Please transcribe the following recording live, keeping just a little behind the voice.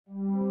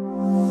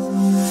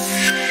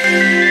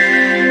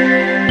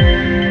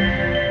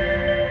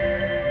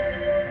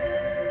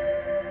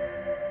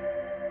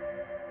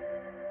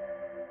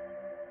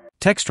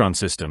Textron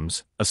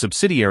Systems, a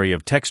subsidiary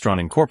of Textron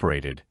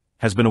Incorporated,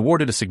 has been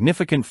awarded a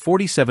significant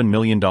 $47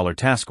 million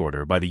task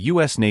order by the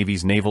U.S.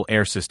 Navy's Naval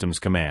Air Systems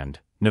Command,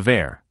 Naval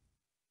Air.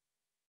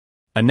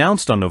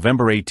 Announced on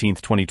November 18,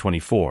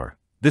 2024,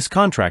 this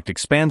contract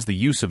expands the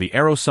use of the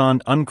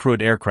Aerosonde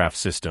Uncrewed Aircraft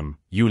System,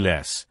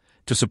 UAS,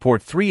 to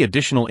support 3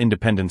 additional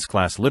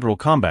Independence-class Littoral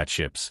Combat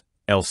Ships,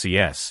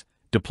 LCS,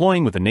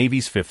 deploying with the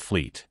Navy's 5th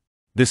Fleet.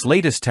 This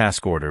latest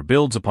task order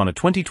builds upon a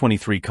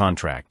 2023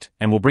 contract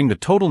and will bring the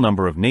total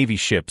number of Navy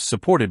ships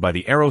supported by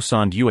the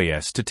Aerosonde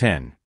UAS to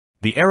 10.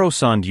 The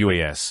Aerosonde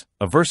UAS,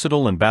 a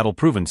versatile and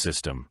battle-proven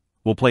system,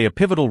 will play a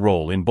pivotal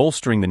role in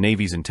bolstering the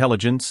Navy's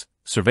intelligence,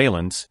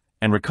 surveillance,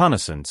 and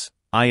reconnaissance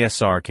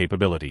 (ISR)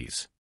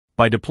 capabilities.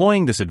 By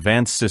deploying this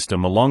advanced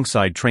system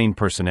alongside trained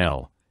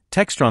personnel,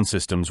 Textron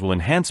Systems will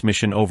enhance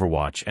mission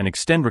overwatch and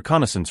extend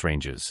reconnaissance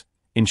ranges,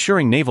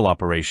 ensuring naval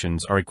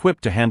operations are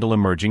equipped to handle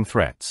emerging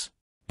threats.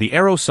 The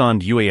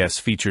Aerosonde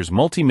UAS features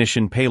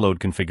multi-mission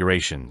payload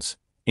configurations,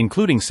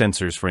 including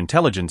sensors for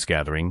intelligence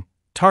gathering,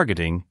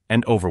 targeting,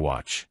 and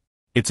overwatch.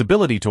 Its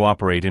ability to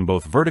operate in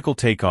both vertical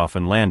takeoff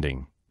and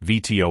landing,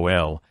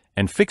 VTOL,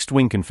 and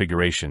fixed-wing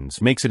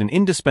configurations makes it an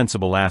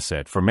indispensable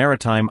asset for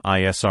maritime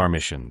ISR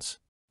missions.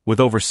 With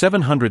over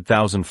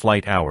 700,000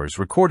 flight hours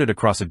recorded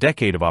across a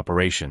decade of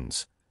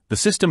operations, the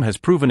system has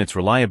proven its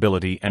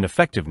reliability and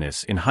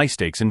effectiveness in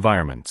high-stakes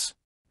environments.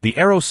 The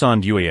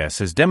Aerosonde UAS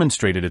has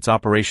demonstrated its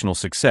operational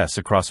success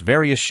across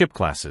various ship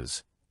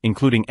classes,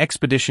 including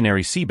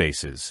expeditionary sea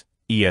bases,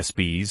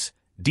 ESBs,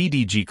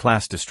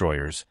 DDG-class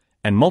destroyers,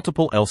 and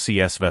multiple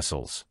LCS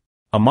vessels.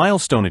 A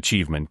milestone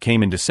achievement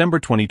came in December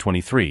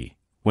 2023,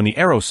 when the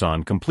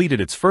Aerosonde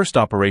completed its first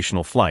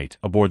operational flight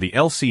aboard the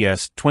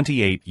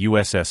LCS-28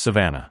 USS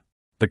Savannah.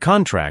 The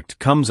contract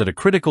comes at a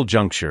critical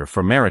juncture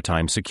for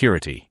maritime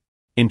security.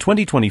 In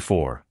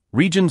 2024,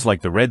 regions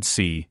like the Red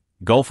Sea,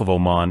 Gulf of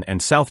Oman, and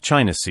South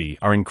China Sea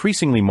are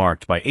increasingly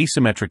marked by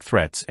asymmetric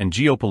threats and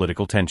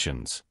geopolitical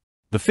tensions.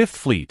 The 5th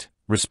Fleet,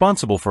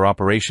 responsible for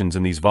operations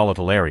in these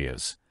volatile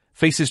areas,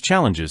 faces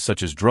challenges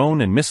such as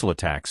drone and missile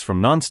attacks from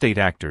non-state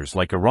actors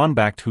like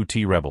Iran-backed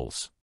Houthi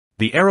rebels.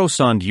 The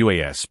Aerosonde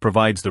UAS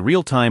provides the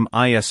real-time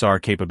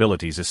ISR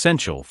capabilities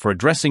essential for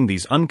addressing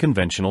these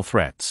unconventional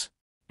threats.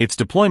 Its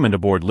deployment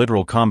aboard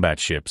littoral combat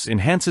ships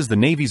enhances the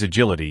Navy's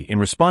agility in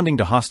responding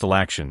to hostile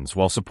actions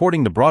while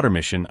supporting the broader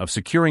mission of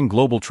securing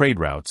global trade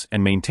routes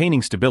and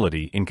maintaining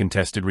stability in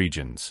contested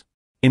regions.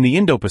 In the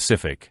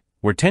Indo-Pacific,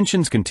 where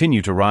tensions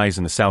continue to rise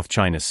in the South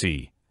China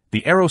Sea,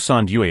 the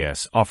Aerosonde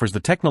UAS offers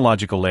the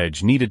technological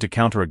edge needed to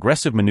counter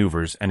aggressive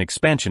maneuvers and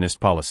expansionist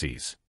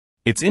policies.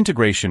 Its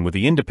integration with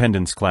the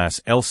Independence-class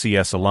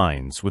LCS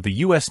aligns with the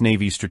U.S.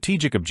 Navy's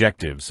strategic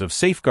objectives of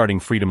safeguarding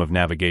freedom of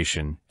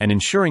navigation and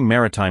ensuring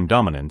maritime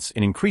dominance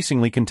in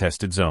increasingly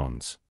contested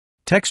zones.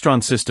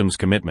 Textron Systems'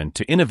 commitment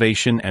to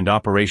innovation and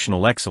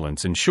operational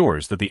excellence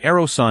ensures that the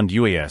Aerosonde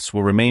UAS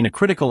will remain a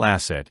critical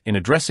asset in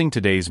addressing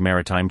today's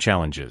maritime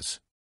challenges.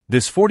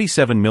 This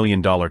 $47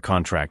 million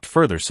contract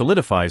further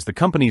solidifies the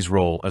company's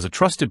role as a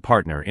trusted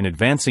partner in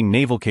advancing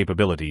naval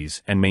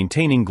capabilities and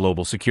maintaining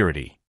global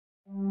security.